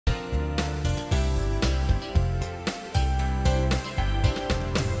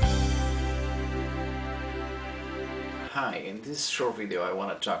Hi, in this short video I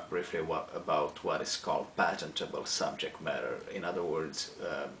want to talk briefly about what is called patentable subject matter. In other words,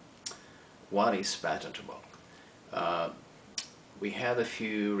 what is patentable? We had a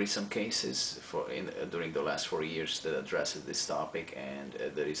few recent cases during the last 4 years that addressed this topic, and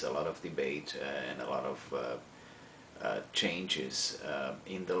there is a lot of debate and a lot of changes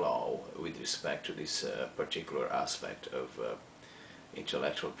in the law with respect to this particular aspect of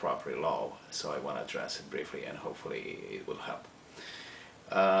intellectual property law. So I want to address it briefly, and hopefully it will help.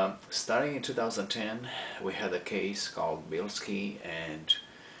 Starting in 2010, we had a case called Bilski, and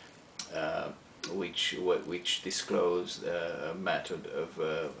which disclosed a method of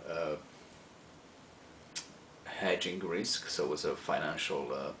hedging risk. So it was a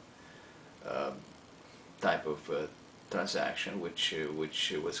financial type of transaction which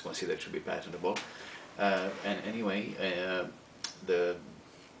was considered to be patentable. And anyway,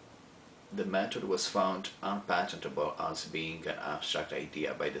 the method was found unpatentable as being an abstract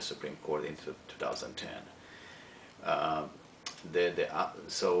idea by the Supreme Court in 2010.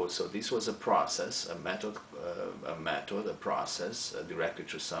 So this was a process, a process directed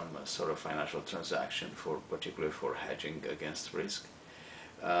to some sort of financial transaction, particularly for hedging against risk,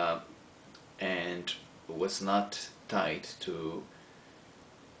 and was not tied to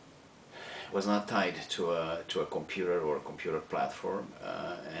a computer or a computer platform,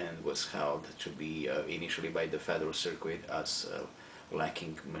 and was held to be initially by the Federal Circuit as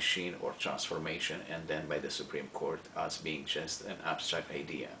lacking machine or transformation, and then by the Supreme Court as being just an abstract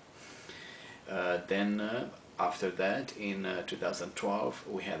idea. Then after that, in 2012,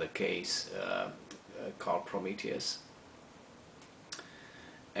 we had a case called Prometheus,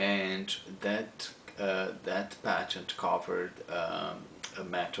 and that patent covered a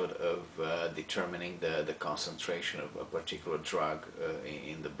method of determining the concentration of a particular drug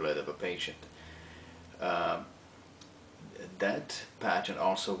in the blood of a patient. That patent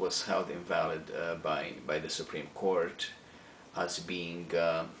also was held invalid by the Supreme Court as being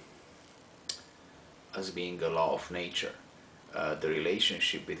a law of nature. The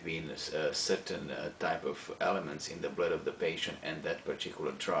relationship between a certain type of elements in the blood of the patient and that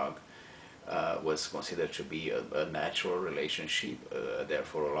particular drug was considered to be a natural relationship,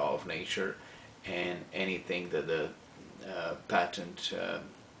 therefore a law of nature, and anything that the patent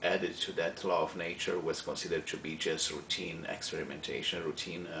added to that law of nature was considered to be just routine experimentation,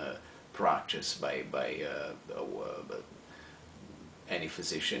 routine practice by any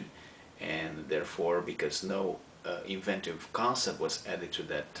physician, and therefore, because no inventive concept was added to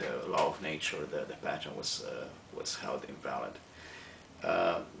that law of nature, the patent was held invalid.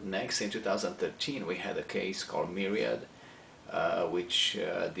 Next, in 2013, we had a case called Myriad, which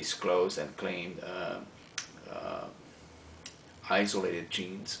disclosed and claimed isolated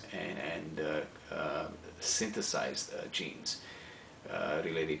genes and synthesized genes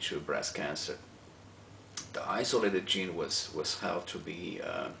related to breast cancer. The isolated gene was held to be,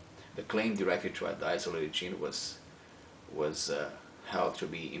 the claim directed to the isolated gene was held to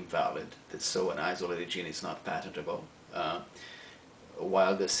be invalid. So an isolated gene is not patentable,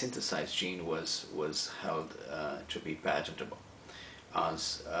 while the synthesized gene was held to be patentable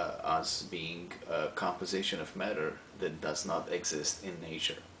as being a composition of matter that does not exist in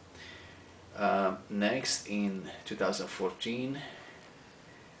nature. Next, in 2014,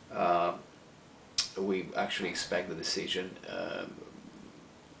 we actually expect the decision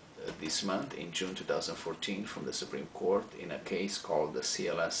this month, in June 2014, from the Supreme Court in a case called the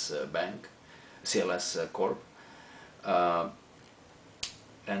CLS Corp.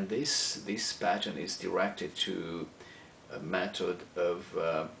 And this patent is directed to a method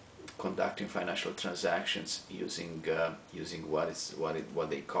of conducting financial transactions using what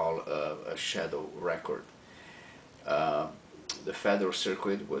they call a shadow record. The Federal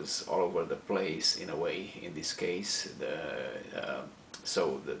Circuit was all over the place in a way in this case.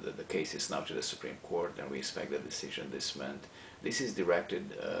 So the case is now to the Supreme Court, and we expect the decision this month. This is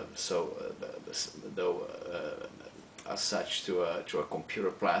directed as such to a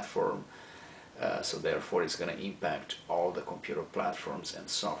computer platform, so therefore it's going to impact all the computer platforms and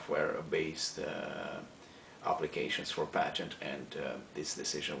software-based applications for patent, and this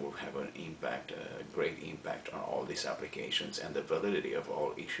decision will have an impact, a great impact on all these applications and the validity of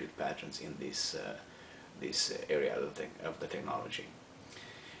all issued patents in this area of the technology.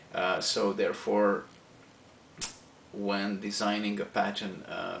 So therefore, when designing a patent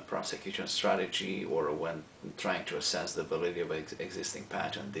prosecution strategy, or when trying to assess the validity of existing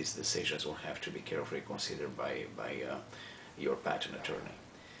patent, these decisions will have to be carefully considered by your patent attorney.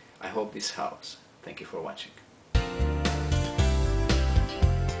 I hope this helps. Thank you for watching.